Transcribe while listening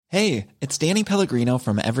Hey, it's Danny Pellegrino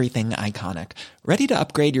from Everything Iconic. Ready to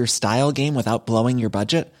upgrade your style game without blowing your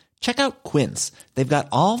budget? Check out Quince. They've got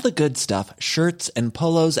all the good stuff, shirts and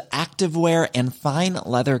polos, activewear and fine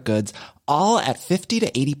leather goods, all at 50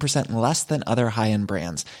 to 80% less than other high-end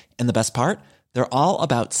brands. And the best part? They're all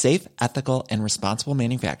about safe, ethical, and responsible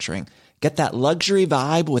manufacturing. Get that luxury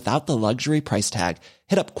vibe without the luxury price tag.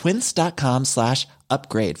 Hit up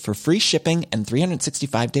quince.com/upgrade for free shipping and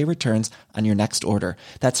 365-day returns on your next order.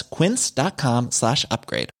 That's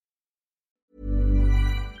quince.com/upgrade.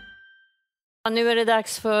 Nu är det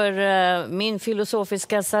dags för min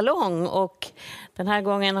filosofiska salong, och den här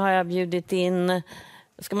gången har jag bjudit in,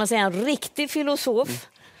 ska man säga, en riktig filosof.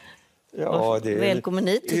 Ja, det är välkommen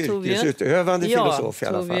hit, yrkesutövande filosof i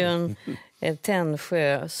alla fall. Torbjörn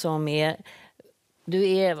Tännsjö, som är, du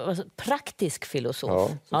är praktisk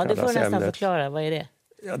filosof. Ja, det får du nästan förklara. Vad är det?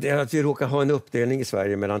 Ja, det är att vi råkar ha en uppdelning i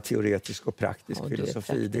Sverige mellan teoretisk och praktisk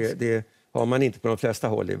filosofi. Det har man inte på de flesta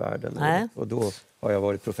håll i världen. Nej. Och då har jag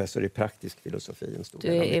varit professor i praktisk filosofi en stor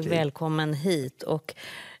del av mitt liv. Du är välkommen hit. Och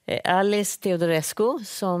Alice Teodorescu,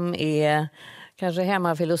 som är kanske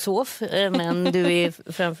hemmafilosof, men du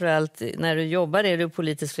är framförallt, när du jobbar är du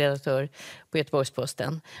politisk redaktör på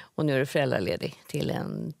Göteborgs-Posten, och nu är du föräldraledig till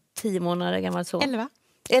en 10 månader gammal son.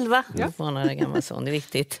 11 månader gammal son, det är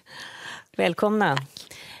viktigt. Välkomna.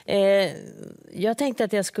 Jag tänkte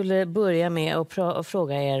att jag skulle börja med att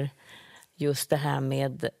fråga er just det här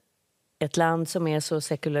med ett land som är så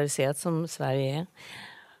sekulariserat som Sverige är.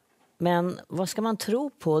 Men vad ska man tro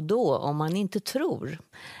på då om man inte tror?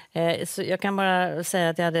 Så jag kan bara säga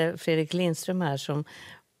att jag hade Fredrik Lindström här som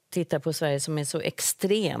tittar på Sverige som är så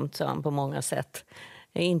extremt, sa han, på många sätt.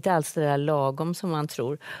 Inte alls det där lagom som man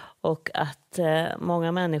tror. Och att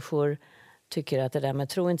många människor tycker att det där med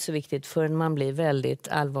tro inte är så viktigt förrän man blir väldigt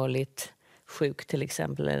allvarligt sjuk till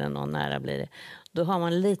exempel, eller någon nära blir det. Då har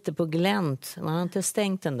man lite på glänt. Man har inte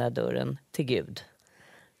stängt den där dörren till Gud.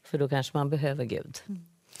 För då kanske man behöver Gud.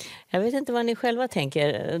 Jag vet inte vad ni själva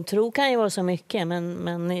tänker. Tro kan ju vara så mycket,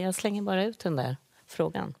 men jag slänger bara ut den där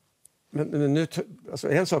frågan. Men nu,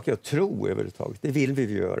 alltså en sak är att tro överhuvudtaget. Det vill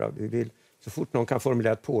vi göra. Vi vill, så fort någon kan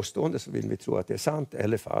formulera ett påstående så vill vi tro att det är sant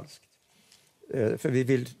eller falskt. För vi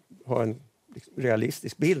vill ha en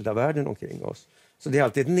realistisk bild av världen omkring oss. Så det är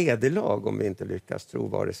alltid ett nederlag om vi inte lyckas tro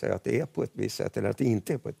vare sig att det är på ett visst sätt eller att det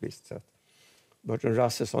inte är på ett visst sätt. Bertrand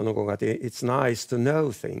Russell sa någon gång att it's nice to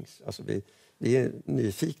know things. Alltså vi är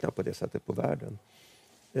nyfikna på det sättet på världen.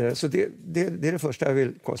 Så det är det första jag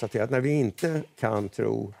vill konstatera. Att när vi inte kan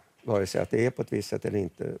tro vare sig att det är på ett visst sätt eller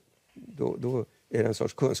inte, då är det en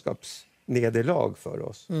sorts kunskapsnederlag för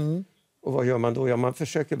oss. Och vad gör man då? Ja, man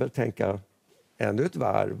försöker väl tänka ännu ett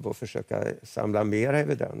varv och försöka samla mera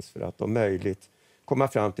evidens för att om möjligt komma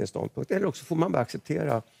fram till en ståndpunkt. Eller också får man bara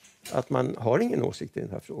acceptera att man har ingen åsikt i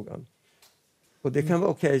den här frågan. Och det kan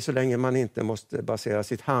vara okej så länge man inte måste basera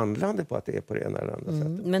sitt handlande på att det är på det ena eller andra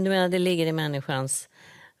sättet. Men du menar det ligger i människans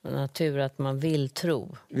natur att man vill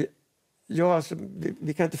tro?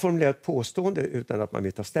 Vi kan inte formulera ett påstående utan att man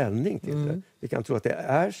vill ta ställning till det. Vi kan tro att det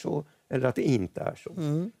är så eller att det inte är så.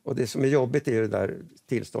 Och det som är jobbigt är det där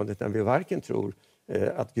tillståndet när vi varken tror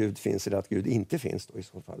att Gud finns eller att Gud inte finns då, i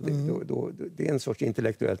så fall. Det är en sorts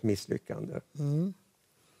intellektuellt misslyckande.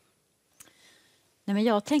 Nej, men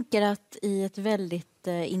jag tänker att i ett väldigt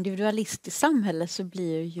individualistiskt samhälle så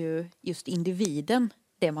blir ju just individen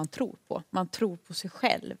det man tror på. Man tror på sig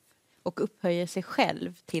själv och upphöjer sig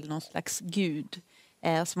själv till någon slags gud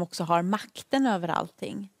som också har makten över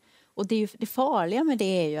allting. Och det farliga med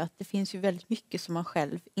det är ju att det finns ju väldigt mycket som man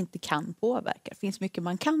själv inte kan påverka. Det finns mycket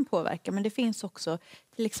man kan påverka, men det finns också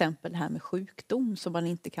till exempel det här med sjukdom som man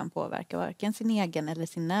inte kan påverka, varken sin egen eller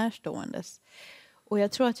sin närståendes. Och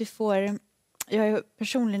jag tror att jag är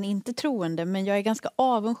personligen inte troende, men jag är ganska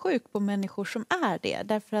avundsjuk på människor som är det.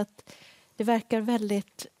 Därför att det verkar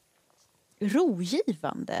väldigt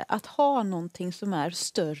rogivande att ha någonting som är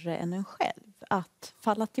större än en själv att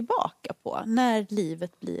falla tillbaka på när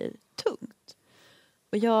livet blir tungt.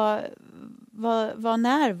 Och jag var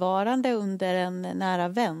närvarande under en nära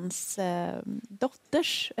väns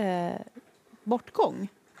dotters bortgång.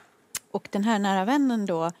 Och den här nära vännen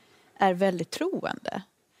då är väldigt troende.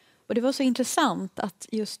 Och det var så intressant att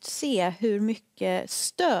just se hur mycket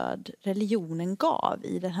stöd religionen gav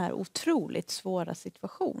i den här otroligt svåra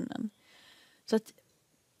situationen. Så att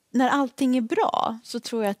när allting är bra så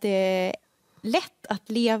tror jag att det är lätt att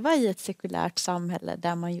leva i ett sekulärt samhälle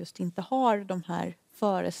där man just inte har de här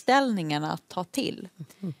föreställningarna att ta till.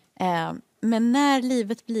 Men när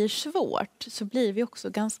livet blir svårt så blir vi också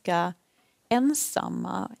ganska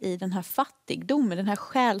ensamma i den här fattigdomen, den här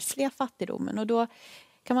själsliga fattigdomen. Och då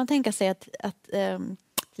kan man tänka sig att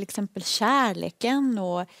till exempel kärleken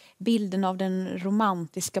och bilden av den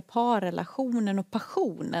romantiska parrelationen och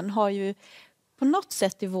passionen har ju på något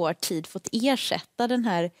sätt i vår tid fått ersätta den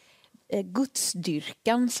här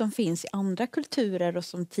gudsdyrkan som finns i andra kulturer och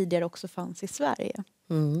som tidigare också fanns i Sverige.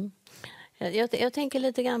 Mm. Jag tänker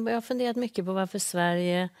lite grann, jag har funderat mycket på varför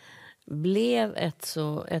Sverige blev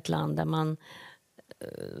ett land där man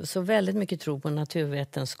så väldigt mycket tror på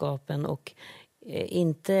naturvetenskapen och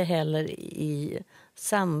inte heller i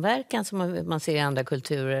samverkan som man ser i andra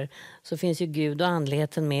kulturer så finns ju Gud och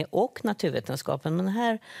andligheten med och naturvetenskapen. Men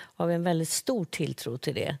här har vi en väldigt stor tilltro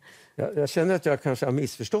till det. Jag känner att jag kanske har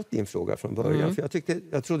missförstått din fråga från början. För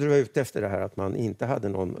jag trodde du var ute efter det här att man inte hade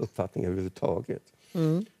någon uppfattning överhuvudtaget.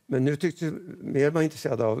 Men nu tyckte du mer var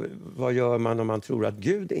intresserad av vad gör man om man tror att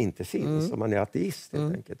Gud inte finns, om man är ateist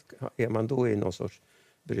helt enkelt. Är man då i någon sorts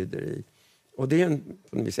bryderi? Och det är en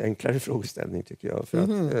på något vis enklare frågeställning tycker jag. För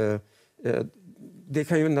att, det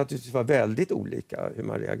kan ju naturligtvis vara väldigt olika hur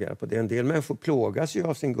man reagerar på det. En del människor plågas ju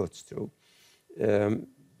av sin gudstro.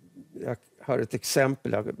 Jag har ett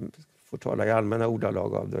exempel, jag får tala i allmänna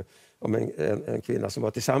ordalag av det, om en kvinna som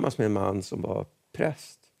var tillsammans med en man som var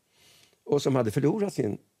präst och som hade förlorat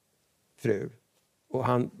sin fru. Och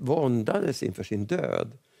han våndades inför sin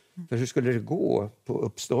död. För hur skulle det gå på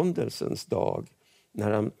uppståndelsens dag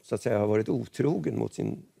när han så att säga har varit otrogen mot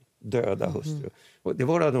sin döda hustru. Och det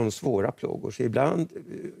var de svåra plågor. Så ibland,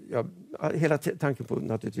 hela tanken på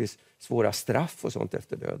naturligtvis svåra straff och sånt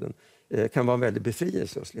efter döden kan vara en väldigt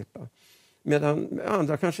befrielse att slippa. Medan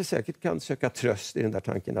andra kanske säkert kan söka tröst i den där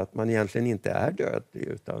tanken att man egentligen inte är dödlig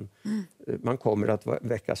utan man kommer att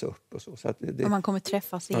väckas upp och så. Så att och man kommer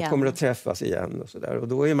träffas igen. Man kommer att träffas igen och så där. Och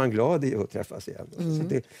då är man glad i att träffas igen.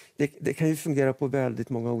 Så det kan ju fungera på väldigt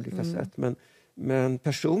många olika sätt. Men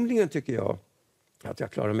personligen tycker jag att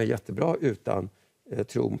jag klarar mig jättebra utan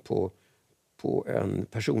tron på en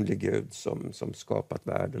personlig Gud som skapat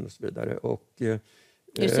världen och så vidare. Och,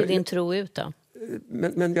 hur ser din tro ut då?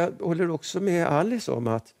 Men jag håller också med Alice om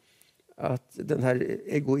att den här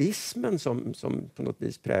egoismen som på något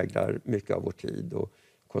vis präglar mycket av vår tid och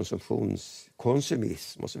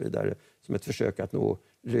konsumism och så vidare som ett försök att nå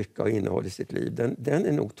lycka och innehåll i sitt liv, den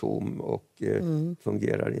är nog tom och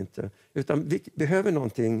fungerar inte. Utan vi behöver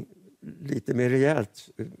någonting lite mer rejält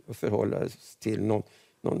att förhålla oss till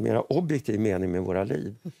någon mer objektiv mening med våra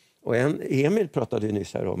liv. Och Emil pratade ju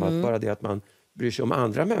nyss här om att bara det att man bryr sig om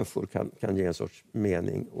andra människor kan ge en sorts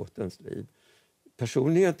mening åt ens liv.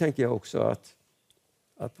 Personligen tänker jag också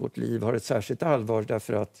att vårt liv har ett särskilt allvar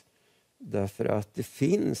därför att det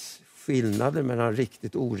finns skillnader mellan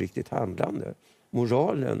riktigt och oriktigt handlande.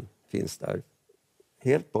 Moralen finns där,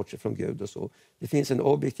 helt bortsett från Gud och så. Det finns en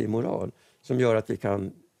objektiv moral som gör att vi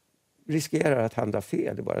kan riskera att handla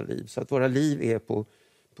fel i våra liv. Så att våra liv är på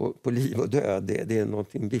liv och död. Det är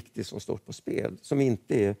någonting viktigt som står på spel. Som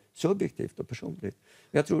inte är subjektivt och personligt.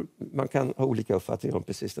 Jag tror man kan ha olika uppfattningar om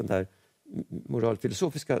precis den där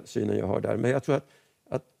moralfilosofiska synen jag har där. Men jag tror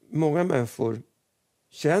att många människor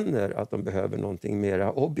känner att de behöver någonting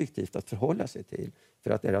mer objektivt att förhålla sig till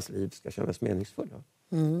för att deras liv ska kännas meningsfulla.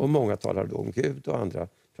 Och många talar då om Gud och andra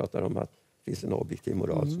pratar om att det finns en objektiv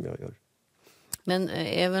moral som jag gör. Men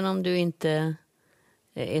även om du inte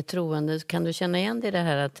är troende, kan du känna igen det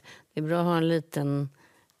här att det är bra att ha en liten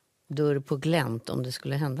dörr på glänt om det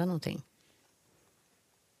skulle hända någonting?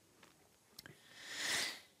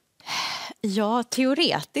 Ja,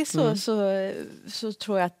 teoretiskt så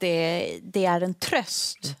tror jag att det är en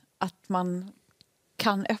tröst att man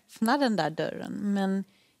kan öppna den där dörren. Men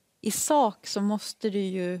i sak så måste du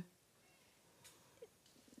ju...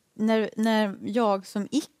 När jag som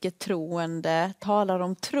icke-troende talar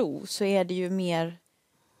om tro så är det ju mer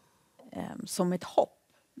som ett hopp.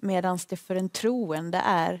 Medan det för en troende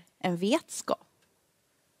är en vetskap.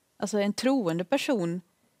 Alltså en troende person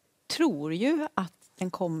tror ju att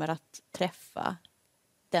den kommer att träffa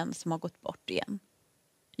den som har gått bort igen.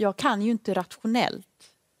 Jag kan ju inte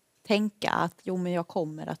rationellt tänka att men jag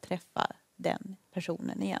kommer att träffa den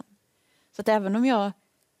personen igen. Så att även om jag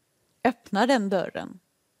öppnar den dörren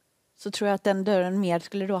så tror jag att den dörren mer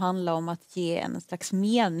skulle då handla om att ge en slags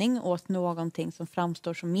mening åt någonting som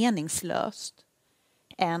framstår som meningslöst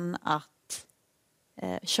än att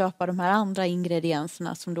köpa de här andra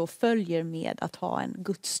ingredienserna som då följer med att ha en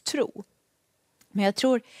gudstro. Men jag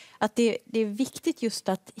tror att det är viktigt just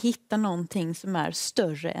att hitta någonting som är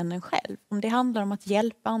större än en själv. Om det handlar om att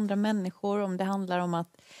hjälpa andra människor, om det handlar om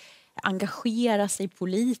att engagera sig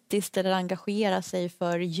politiskt eller engagera sig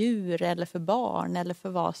för djur eller för barn eller för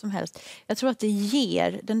vad som helst. Jag tror att det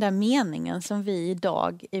ger den där meningen som vi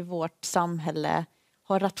idag i vårt samhälle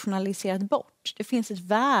har rationaliserat bort. Det finns ett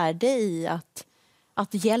värde i att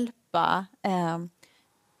att hjälpa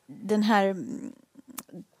den här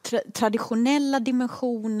traditionella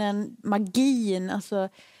dimensionen, magin, alltså,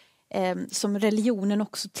 som religionen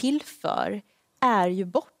också tillför, är ju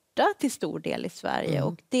borta till stor del i Sverige.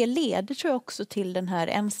 Och det leder, tror jag, också till den här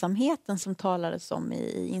ensamheten som talades om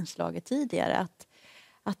i inslaget tidigare.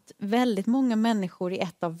 Att väldigt många människor i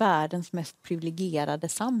ett av världens mest privilegierade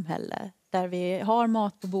samhälle, där vi har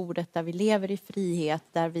mat på bordet, där vi lever i frihet,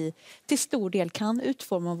 där vi till stor del kan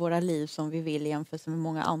utforma våra liv som vi vill jämfört med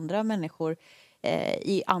många andra människor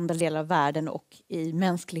i andra delar av världen och i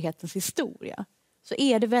mänsklighetens historia, så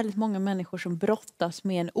är det väldigt många människor som brottas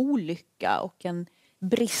med en olycka och en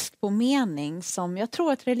brist på mening som jag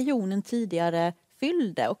tror att religionen tidigare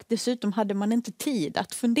fyllde. Och dessutom hade man inte tid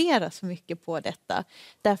att fundera så mycket på detta,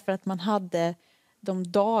 därför att man hade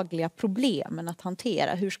de dagliga problemen att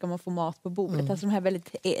hantera. Hur ska man få mat på bordet? Alltså de här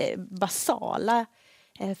väldigt basala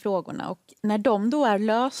frågorna. Och när de då är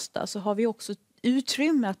lösta så har vi också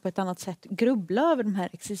utrymme att på ett annat sätt grubbla över de här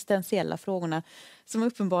existentiella frågorna som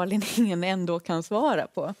uppenbarligen ingen ändå kan svara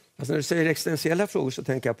på. Alltså när du säger existentiella frågor så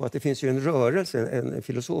tänker jag på att det finns ju en rörelse, en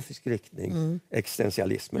filosofisk riktning,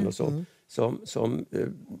 existentialismen och så, som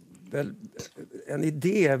väl, en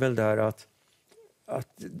idé är väl där att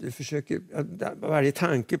du försöker, varje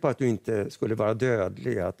tanke på att du inte skulle vara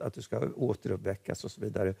dödlig, att du ska återuppväckas och så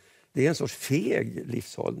vidare, det är en sorts feg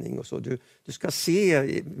livshållning. Och så. Du ska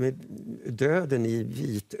se med döden i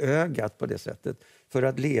vitögat på det sättet för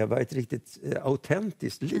att leva ett riktigt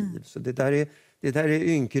autentiskt liv. Så det där är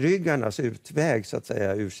ynkryggarnas utväg så att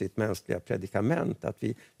säga ur sitt mänskliga predikament. Att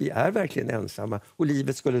vi är verkligen ensamma och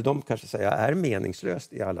livet, skulle de kanske säga, är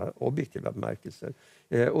meningslöst i alla objektiva bemärkelser.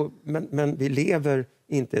 Men vi lever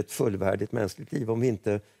inte ett fullvärdigt mänskligt liv om vi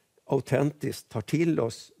inte autentiskt tar till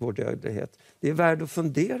oss vår dödlighet. Det är värt att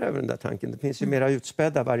fundera över den där tanken. Det finns ju mera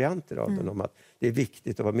utspädda varianter av den, om att det är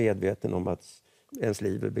viktigt att vara medveten om att ens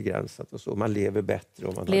liv är begränsat och så. Man lever bättre.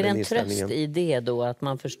 Och man blir det en tröst i det då, att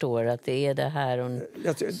man förstår att det är det här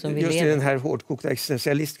som vi just lever? i den här hårdkokta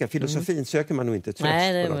existentialistiska filosofin söker man nog inte tröst.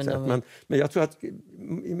 Nej, på något sätt. Men jag tror att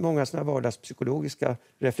i många såna vardagspsykologiska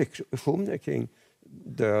reflektioner kring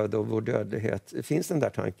död och vår dödlighet finns den där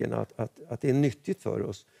tanken att det är nyttigt för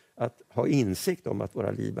oss att ha insikt om att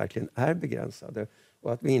våra liv verkligen är begränsade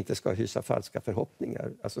och att vi inte ska hysa falska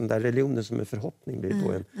förhoppningar. Alltså den där religionen som en förhoppning blir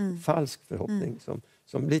då en falsk förhoppning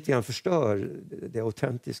som lite grann förstör det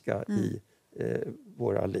autentiska i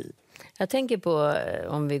våra liv. Jag tänker på,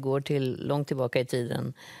 om vi går till långt tillbaka i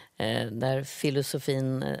tiden, där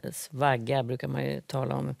filosofins vagga brukar man ju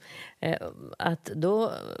tala om, att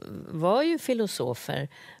då var ju filosofer,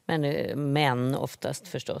 män oftast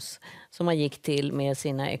förstås, som man gick till med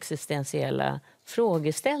sina existentiella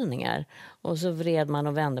frågeställningar, och så vred man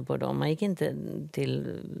och vände på dem. Man gick inte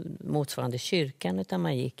till motsvarande kyrkan, utan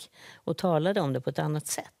man gick och talade om det på ett annat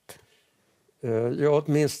sätt. Ja,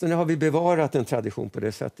 åtminstone har vi bevarat en tradition på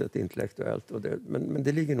det sättet intellektuellt. Men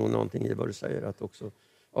det ligger nog någonting i vad du säger, att också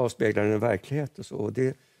avspeglar en verklighet. Och så. Och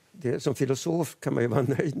som filosof kan man ju vara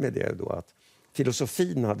nöjd med det då, att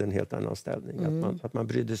filosofin hade en helt annan ställning. Att man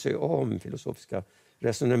brydde sig om filosofiska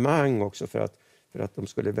resonemang också för att de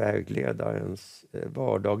skulle vägleda ens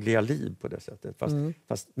vardagliga liv på det sättet. Fast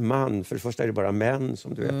för det första är det bara män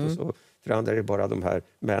som du vet, och så för det andra är det bara de här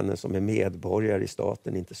männen som är medborgare i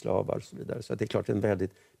staten, inte slavar och så vidare. Så det är klart en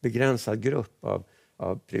väldigt begränsad grupp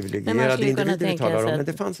av privilegierade individer vi talar om. Men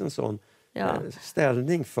det fanns en sån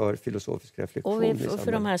ställning för filosofisk reflektion. Och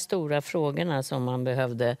för de här stora frågorna som man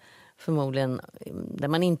behövde förmodligen, där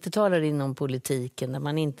man inte talar inom politiken, där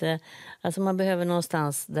man inte, alltså man behöver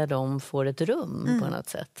någonstans där de får ett rum på något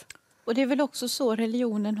sätt. Och det är väl också så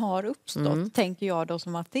religionen har uppstått, tänker jag då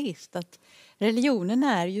som ateist, att religionen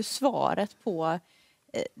är ju svaret på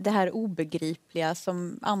det här obegripliga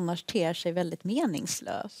som annars ter sig väldigt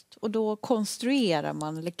meningslöst. Och då konstruerar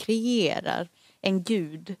man eller kreerar en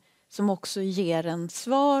gud som också ger en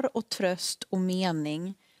svar och tröst och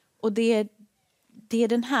mening. Och det är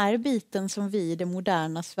den här biten som vi i det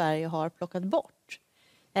moderna Sverige har plockat bort.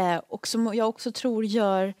 Och som jag också tror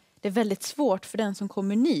gör det väldigt svårt för den som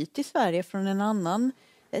kommer ny till Sverige från en annan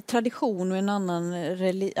tradition och en annan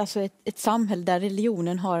alltså ett samhälle där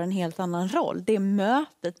religionen har en helt annan roll. Det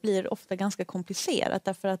mötet blir ofta ganska komplicerat,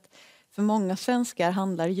 därför att för många svenskar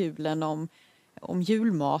handlar julen om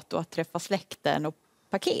julmat och att träffa släkten och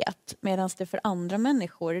paket, medan det för andra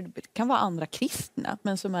människor, det kan vara andra kristna,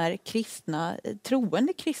 men som är kristna,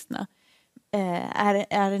 troende kristna,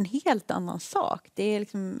 är en helt annan sak. Det är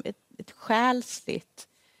liksom ett själsligt,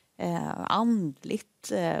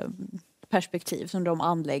 andligt perspektiv som de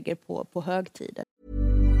anlägger på högtider.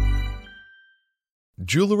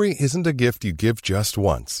 Jewelry isn't a gift you give just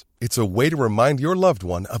once. It's a way to remind your loved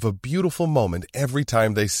one of a beautiful moment every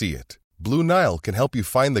time they see it. Blue Nile can help you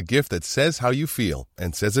find the gift that says how you feel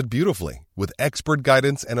and says it beautifully, with expert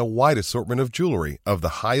guidance and a wide assortment of jewelry of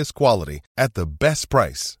the highest quality at the best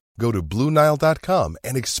price. Go to BlueNile.com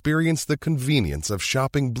and experience the convenience of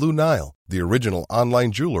shopping Blue Nile, the original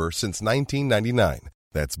online jeweler since 1999.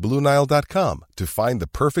 That's BlueNile.com to find the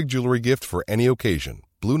perfect jewelry gift for any occasion.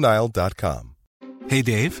 BlueNile.com. Hey,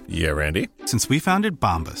 Dave. Yeah, Randy. Since we founded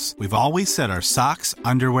Bombas, we've always said our socks,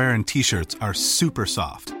 underwear, and T-shirts are super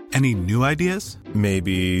soft. Any new ideas?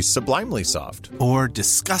 Maybe sublimely soft. Or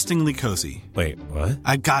disgustingly cozy. Wait, what?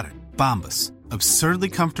 I got it. Bombas. Absurdly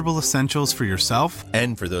comfortable essentials for yourself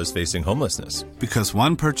And for those facing homelessness. because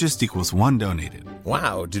one purchased equals one donated.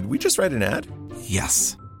 Wow, did we just write an ad?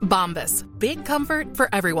 Yes. Bombas. Big comfort for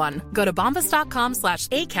everyone. Go to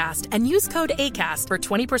bombas.com/ACAST and use code ACAST for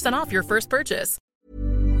 20% off your first purchase.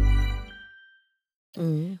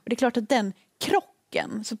 Och det är klart att den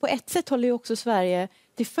krocken, så på ett sätt håller ju också Sverige,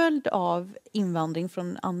 till följd av invandring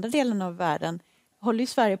från andra delen av världen, håller ju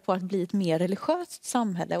Sverige på att bli ett mer religiöst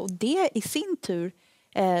samhälle. Och det i sin tur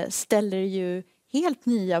ställer ju helt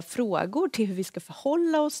nya frågor till hur vi ska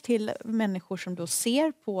förhålla oss till människor som då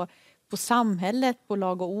ser på samhället, på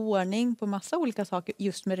lag och ordning, på massa olika saker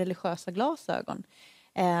just med religiösa glasögon.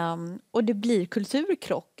 Och det blir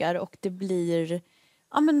kulturkrockar och det blir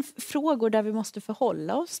frågor där vi måste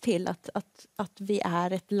förhålla oss till att vi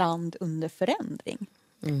är ett land under förändring.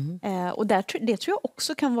 Och det tror jag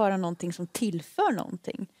också kan vara någonting som tillför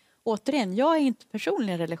någonting. Återigen, jag är inte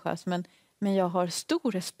personligen religiös, men jag har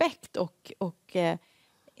stor respekt och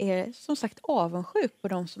är som sagt avundsjuk på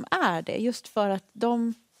de som är det. Just för att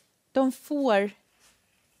de får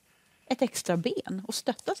ett extra ben att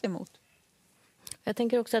stötta sig mot. Jag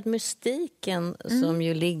tänker också att mystiken som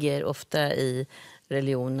ju ligger ofta i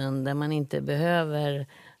religionen, där man inte behöver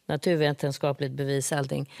naturvetenskapligt bevisa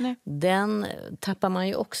allting, den tappar man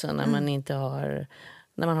ju också när man inte har,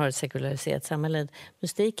 när man har ett sekulariserat samhälle.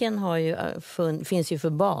 Mystiken finns ju för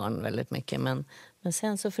barn väldigt mycket, men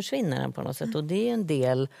sen så försvinner den på något sätt, och det är en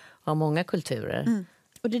del av många kulturer.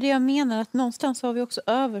 Och det är det jag menar, att någonstans har vi också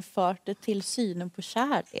överfört det till synen på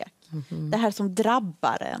kärlek. Det här som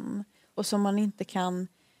drabbar en och som man inte kan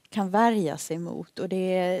värja sig mot. Och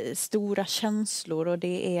det är stora känslor och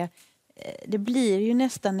det blir ju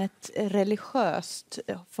nästan ett religiöst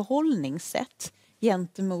förhållningssätt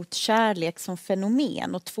gentemot kärlek som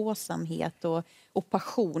fenomen och tvåsamhet och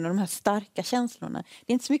passion och de här starka känslorna.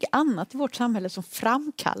 Det är inte så mycket annat i vårt samhälle som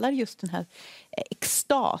framkallar just den här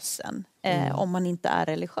extasen om man inte är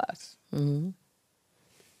religiös.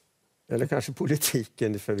 Eller kanske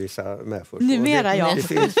politiken för vissa människor. Numera, ja. Det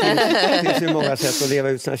finns ju många sätt att leva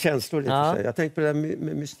ut sina känslor. Jag tänkte på det där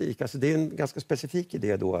med mystik. Alltså det är en ganska specifik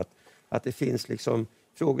idé då att det finns liksom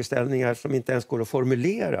frågeställningar som inte ens går att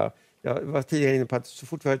formulera. Jag var tidigare inne på att så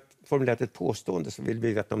fort vi har formulerat ett påstående så vill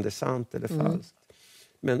vi veta om det är sant eller falskt.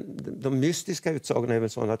 Men de mystiska utsagorna är väl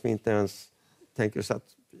sådana att vi inte ens tänker oss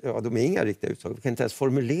att de är inga riktiga utsagor. Vi kan inte ens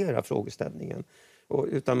formulera frågeställningen.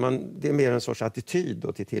 Utan det är mer en sorts attityd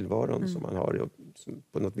då till tillvaron som man har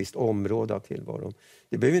på något visst område av tillvaron.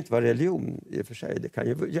 Det behöver inte vara religion i och för sig. Det kan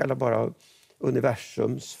ju gälla bara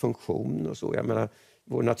universums funktion och så. Jag menar,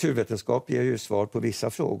 vår naturvetenskap ger ju svar på vissa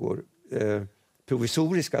frågor.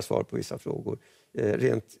 Provisoriska svar på vissa frågor.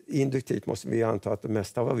 Rent induktivt måste vi anta att det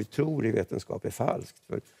mesta av vad vi tror i vetenskap är falskt.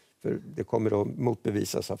 För det kommer att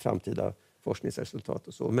motbevisas av framtida forskningsresultat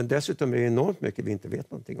och så. Men dessutom är det enormt mycket vi inte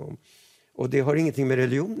vet någonting om. Och det har ingenting med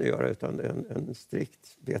religion att göra, utan en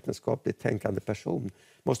strikt vetenskapligt tänkande person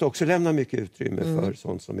måste också lämna mycket utrymme för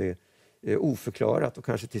sånt som är oförklarat och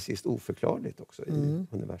kanske till sist oförklarligt också i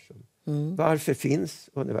universum. Varför finns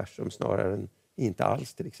universum snarare än inte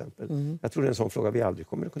alls till exempel? Jag tror det är en sån fråga vi aldrig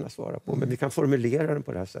kommer att kunna svara på, men vi kan formulera den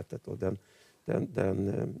på det här sättet och den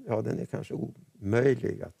är kanske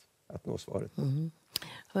omöjlig att nå svaret på.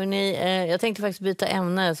 Hörrni, jag tänkte faktiskt byta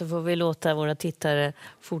ämne, så får vi låta våra tittare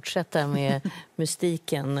fortsätta med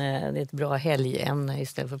mystiken. Det är ett bra helgämne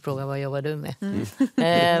istället för att fråga vad jobbar du med.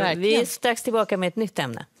 Vi är strax tillbaka med ett nytt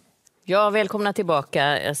ämne. Ja, välkomna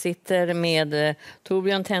tillbaka. Jag sitter med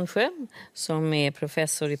Torbjörn Tännsjö som är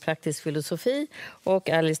professor i praktisk filosofi och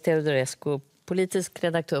Alice Teodorescu, politisk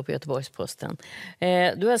redaktör på Göteborgs-Posten.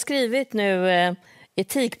 Du har skrivit nu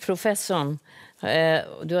Etikprofessorn.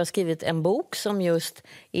 Du har skrivit en bok som just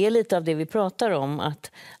är lite av det vi pratar om,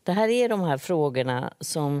 att det här är de här frågorna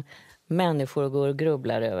som människor går och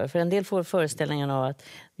grubblar över. För en del får föreställningen av att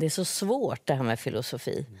det är så svårt det här med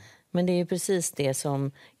filosofi. Men det är ju precis det som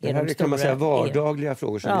är det här de kan man säga stora vardagliga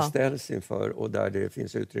frågor som vi ställs inför och där det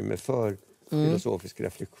finns utrymme för filosofisk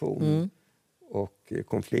reflektion och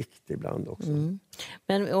konflikt ibland också.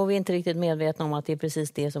 Men vi är inte riktigt medvetna om att det är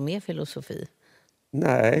precis det som är filosofi.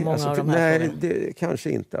 Nej, det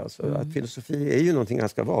kanske inte. Alltså. Att filosofi är ju någonting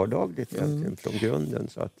ganska vardagligt egentligen från grunden.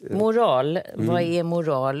 Så att, moral, vad är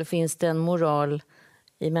moral? Finns det en moral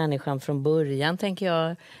i människan från början, tänker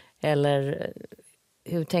jag? Eller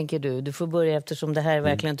hur tänker du? Du får börja eftersom det här är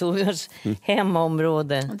verkligen Torbjörns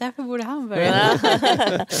hemområde. Och därför borde han börja.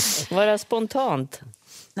 Vara spontant.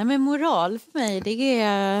 Nej, men moral för mig,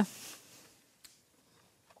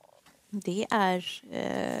 det är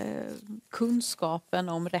kunskapen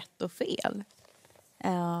om rätt och fel.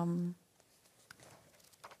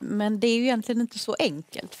 Men det är ju egentligen inte så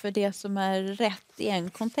enkelt. För det som är rätt i en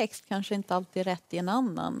kontext kanske inte alltid är rätt i en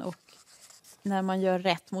annan. Och när man gör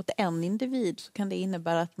rätt mot en individ så kan det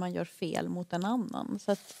innebära att man gör fel mot en annan.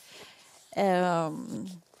 Så att,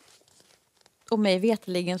 och mig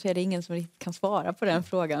veteligen så är det ingen som riktigt kan svara på den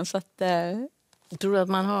frågan. Så att, tror du att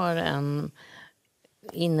man har en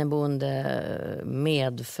inneboende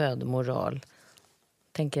medfödd moral?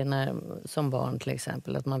 Tänker som barn till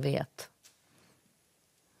exempel, att man vet.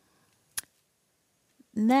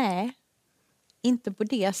 Nej, inte på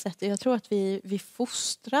det sättet. Jag tror att vi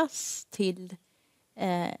fostras till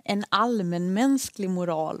en allmänmänsklig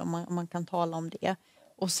moral, om man kan tala om det.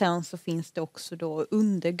 Och sen så finns det också då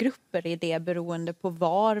undergrupper i det beroende på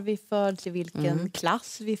var vi föds, i vilken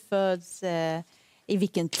klass vi föds, i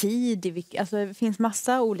vilken tid. Alltså det finns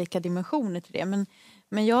massa olika dimensioner till det.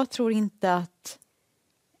 Men jag tror inte att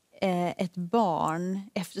ett barn,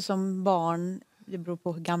 eftersom barn, det beror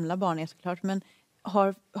på hur gamla barn är såklart, men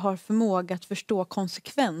har förmåga att förstå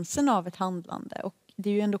konsekvensen av ett handlande. Och det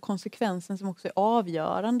är ju ändå konsekvensen som också är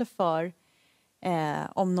avgörande för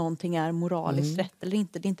om någonting är moraliskt rätt eller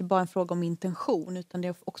inte. Det är inte bara en fråga om intention, utan det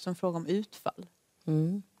är också en fråga om utfall.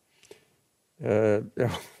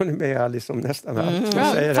 Jag håller med Alice om nästan allt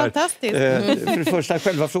Ja, säger fantastiskt. För det första,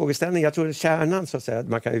 själva frågeställningen. Jag tror att kärnan, så att säga,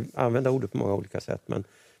 man kan ju använda ordet på många olika sätt, men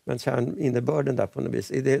innebörden där på något vis,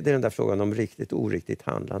 det är den där frågan om riktigt och oriktigt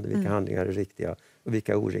handlande. Vilka handlingar är riktiga och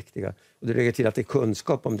vilka är oriktiga. Och det lägger till att det är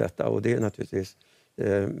kunskap om detta, och det är naturligtvis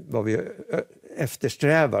vad vi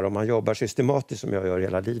eftersträvar. Om man jobbar systematiskt som jag gör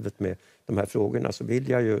hela livet med de här frågorna, så vill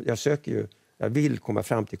jag vill komma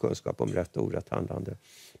fram till kunskap om rätt och orätt handlande.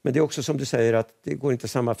 Men det är också som du säger att det går inte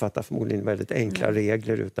att sammanfatta förmodligen väldigt enkla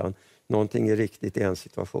regler, utan någonting är riktigt i en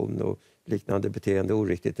situation och liknande beteende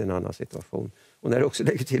oriktigt i en annan situation. Och när det också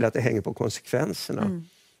lägger till att det hänger på konsekvenserna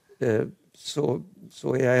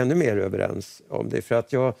så är jag ännu mer överens om det. För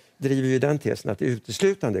att jag driver ju den tesen att det är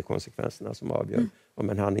uteslutande konsekvenserna som avgör om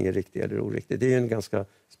en handling är riktig eller oriktig. Det är en ganska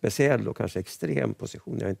speciell och kanske extrem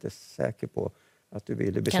position. Jag är inte säker på att du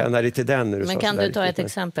ville bekänna dig till den. Men kan du ta ett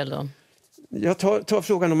exempel då? Jag tar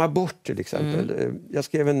frågan om abort till exempel. Jag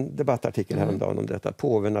skrev en debattartikel häromdagen om detta.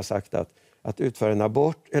 Påven har sagt att utföra en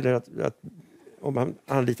abort, eller att om man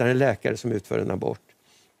anlitar en läkare som utför en abort,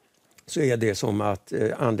 så är det som att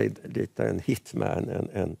anlita en hitman,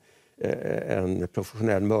 en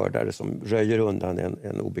professionell mördare som röjer undan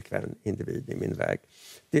en obekväm individ i min väg.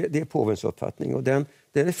 Det är påvens uppfattning, och den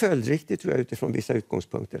är följdriktig, tror jag, utifrån vissa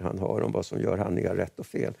utgångspunkter han har om vad som gör handlingar rätt och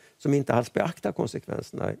fel, som inte alls beaktar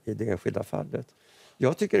konsekvenserna i det enskilda fallet.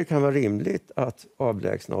 Jag tycker det kan vara rimligt att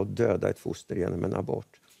avlägsna och döda ett foster genom en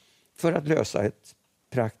abort för att lösa ett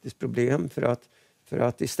praktiskt problem, för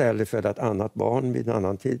att istället föda ett annat barn vid en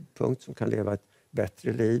annan tidpunkt som kan leva ett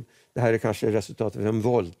bättre liv. Det här är kanske resultatet av en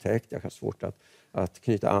våldtäkt. Jag har svårt att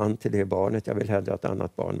knyta an till det barnet. Jag vill hellre ha ett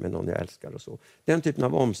annat barn med någon jag älskar och så. Den typen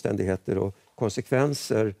av omständigheter och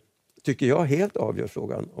konsekvenser tycker jag helt avgör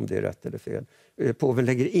frågan om det är rätt eller fel. Påven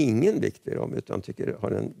lägger ingen vikt vid dem, utan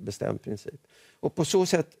har en bestämd princip. Och på så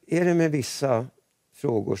sätt är det med vissa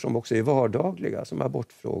frågor som också är vardagliga, som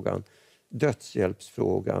abortfrågan,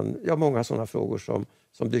 dödshjälpsfrågan, många sådana frågor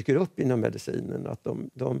som dyker upp inom medicinen. Att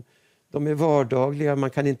de är vardagliga, man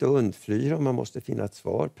kan inte undfly dem, man måste finna ett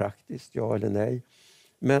svar, praktiskt, ja eller nej.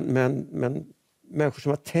 Men människor som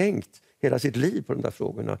har tänkt hela sitt liv på de där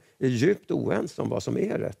frågorna är djupt oense om vad som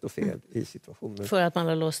är rätt och fel i situationen. För att man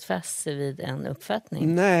har låst fast sig vid en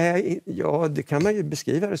uppfattning? Nej, det kan man ju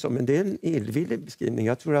beskriva det som, men det är en illvillig beskrivning.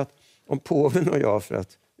 Jag tror att om påven och jag, för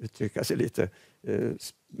att uttrycka sig lite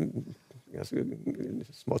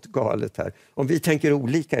smått galet här, om vi tänker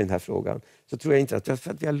olika i den här frågan, så tror jag inte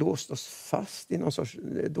att vi har låst oss fast i någon sorts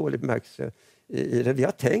dålig bemärkelse i det. Vi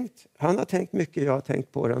har tänkt, han har tänkt mycket, jag har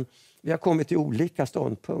tänkt på den. Vi har kommit till olika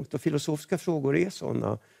ståndpunkt, och filosofiska frågor är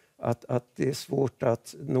sådana att det är svårt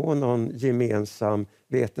att nå någon gemensam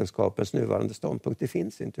vetenskapens nuvarande ståndpunkt. Det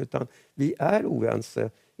finns inte, utan vi är oense.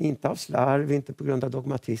 Inte av slarv, inte på grund av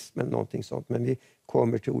dogmatism eller någonting sånt, men vi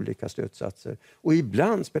kommer till olika slutsatser. Och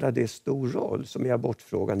ibland spelar det stor roll, som i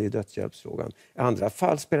abortfrågan, i dödshjälpsfrågan. I andra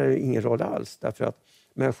fall spelar det ingen roll alls, därför att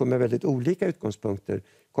människor med väldigt olika utgångspunkter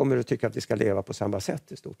kommer att tycka att vi ska leva på samma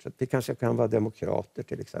sätt i stort sett. Vi kanske kan vara demokrater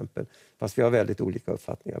till exempel, fast vi har väldigt olika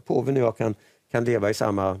uppfattningar. Påven och jag kan leva i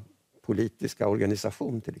samma politiska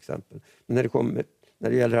organisation till exempel. Men när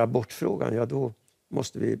det gäller abortfrågan, ja då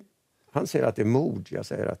måste vi... Han säger att det är mord, jag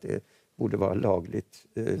säger att det borde vara lagligt,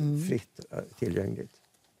 fritt, tillgängligt.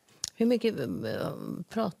 Hur mycket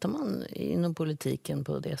pratar man inom politiken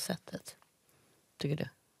på det sättet, tycker du?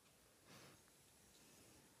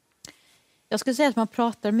 Jag skulle säga att man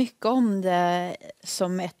pratar mycket om det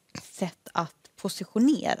som ett sätt att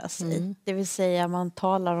positionera sig. Det vill säga man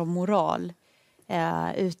talar om moral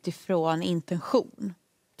utifrån intention.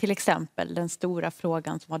 Till exempel den stora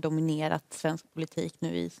frågan som har dominerat svensk politik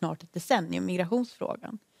nu i snart ett decennium,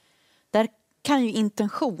 migrationsfrågan. Där kan ju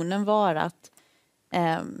intentionen vara att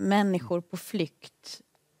människor på flykt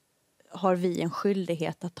har vi en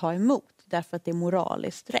skyldighet att ta emot därför att det är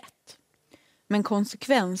moraliskt rätt. Men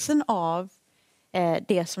konsekvensen av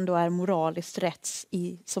det som då är moraliskt rätt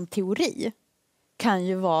som teori kan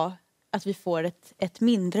ju vara att vi får ett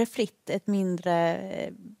mindre fritt, ett mindre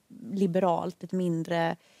liberalt, ett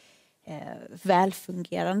mindre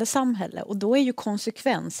välfungerande samhälle. Och då är ju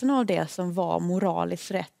konsekvensen av det som var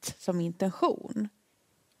moraliskt rätt som intention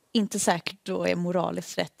inte säkert då är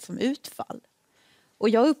moraliskt rätt som utfall. Och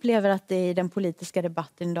jag upplever att det i den politiska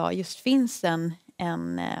debatten idag just finns en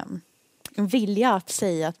vilja att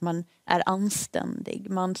säga att man är anständig.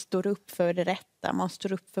 Man står upp för det rätta, man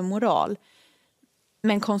står upp för moral.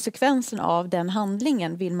 Men konsekvensen av den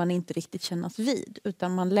handlingen vill man inte riktigt kännas vid,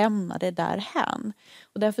 utan man lämnar det därhän.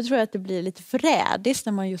 Och därför tror jag att det blir lite förrädiskt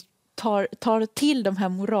när man just tar till de här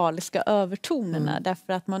moraliska övertonerna.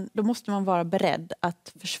 Därför att då måste man vara beredd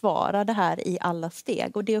att försvara det här i alla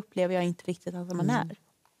steg. Och det upplever jag inte riktigt att man är.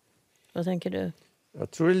 Vad tänker du?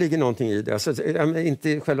 Jag tror det ligger någonting i det. Alltså,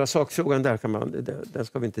 inte själva sakfrågan, den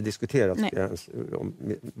ska vi inte diskutera. Om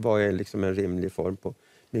vad är liksom en rimlig form på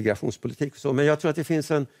migrationspolitik och så. Men jag tror att det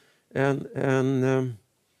finns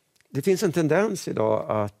det finns en tendens idag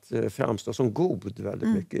att framstå som god väldigt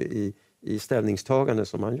mycket i ställningstagande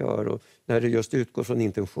som man gör, och när det just utgår från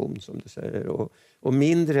intention som du säger, och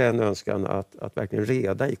mindre en önskan att verkligen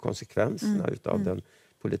reda i konsekvenserna utav den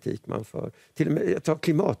politik man för. Till och med ta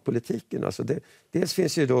klimatpolitiken, alltså dels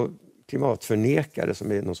finns ju då klimatförnekare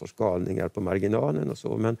som är någon sorts galningar på marginalen och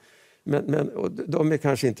så, men och de är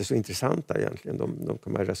kanske inte så intressanta egentligen, de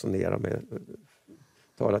kan man resonera med,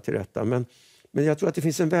 tala till rätta, men jag tror att det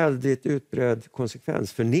finns en väldigt utbredd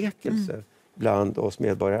konsekvensförnekelse bland oss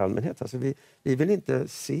medborgare i allmänhet. Alltså vi vill inte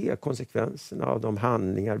se konsekvenserna av de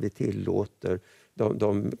handlingar vi tillåter,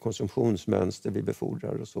 de konsumtionsmönster vi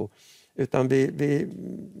befordrar och så. Utan vi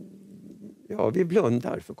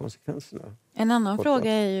blundar för konsekvenserna. En annan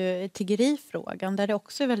fråga är ju tiggerifrågan, där det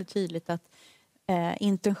också är väldigt tydligt att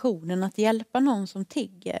intentionen att hjälpa någon som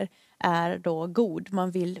tigger är då god.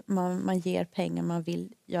 Man ger pengar, man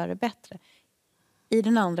vill göra det bättre. I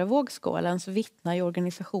den andra vågskålen så vittnar ju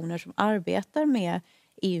organisationer som arbetar med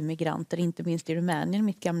EU-migranter, inte minst i Rumänien,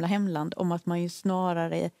 mitt gamla hemland, om att man ju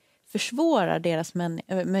snarare försvårar deras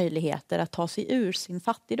möjligheter att ta sig ur sin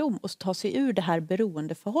fattigdom och ta sig ur det här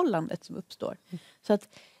beroendeförhållandet som uppstår. Så att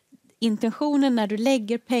intentionen när du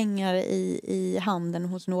lägger pengar i handen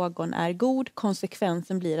hos någon är god.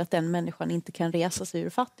 Konsekvensen blir att den människan inte kan resa sig ur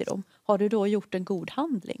fattigdom. Har du då gjort en god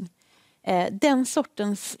handling? Den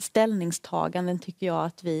sortens ställningstaganden tycker jag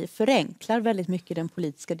att vi förenklar väldigt mycket i den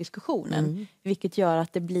politiska diskussionen. Vilket gör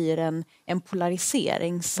att det blir en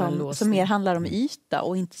polarisering som mer handlar om yta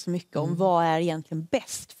och inte så mycket om vad är egentligen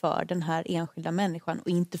bäst för den här enskilda människan och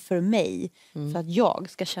inte för mig, för att jag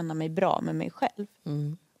ska känna mig bra med mig själv.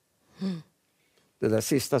 Det där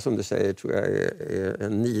sista som du säger tror jag är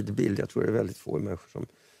en nidbild. Jag tror det är väldigt få människor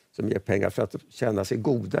som ger pengar för att känna sig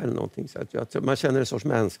goda eller någonting. Så att man känner en sorts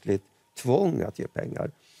mänskligt tvång att ge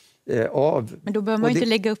pengar. Men då behöver man inte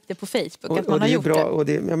lägga upp det på Facebook att man har gjort det. Och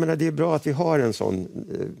det är bra att vi har en sån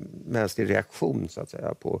mänsklig reaktion så att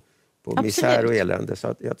säga på misär och elände. Så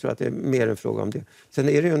att jag tror att det är mer en fråga om det. Sen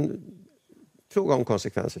är det en fråga om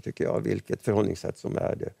konsekvenser tycker jag. Vilket förhållningssätt som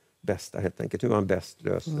är det bästa helt enkelt. Hur man bäst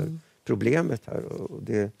löser problemet här. Och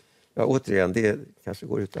Ja, återigen, det kanske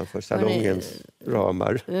går utanför salongens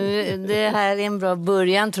ramar. Det här är en bra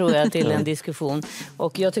början tror jag till en diskussion.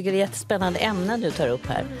 Och jag tycker det är ett jättespännande ämne du tar upp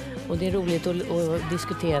här. Och det är roligt att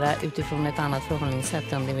diskutera utifrån ett annat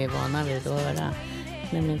förhållningssätt än det vi är vana vid att höra.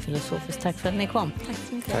 Nämligen filosofiskt. Tack för att ni kom. Tack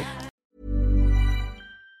så mycket. Tack.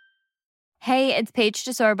 Hey, it's Paige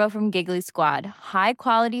DeSorbo from Giggly Squad. High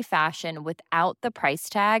quality fashion without the price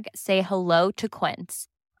tag. Say hello to Quince.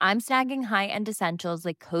 I'm snagging high-end essentials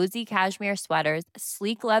like cozy cashmere sweaters,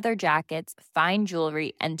 sleek leather jackets, fine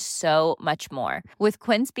jewelry, and so much more. With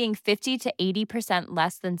Quince being 50 to 80%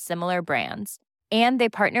 less than similar brands. And they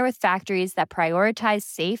partner with factories that prioritize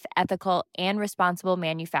safe, ethical, and responsible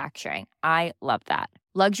manufacturing. I love that.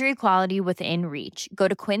 Luxury quality within reach. Go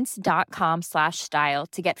to quince.com/style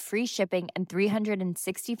to get free shipping and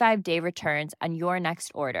 365-day returns on your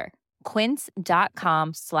next order.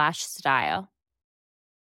 Quince.com/style.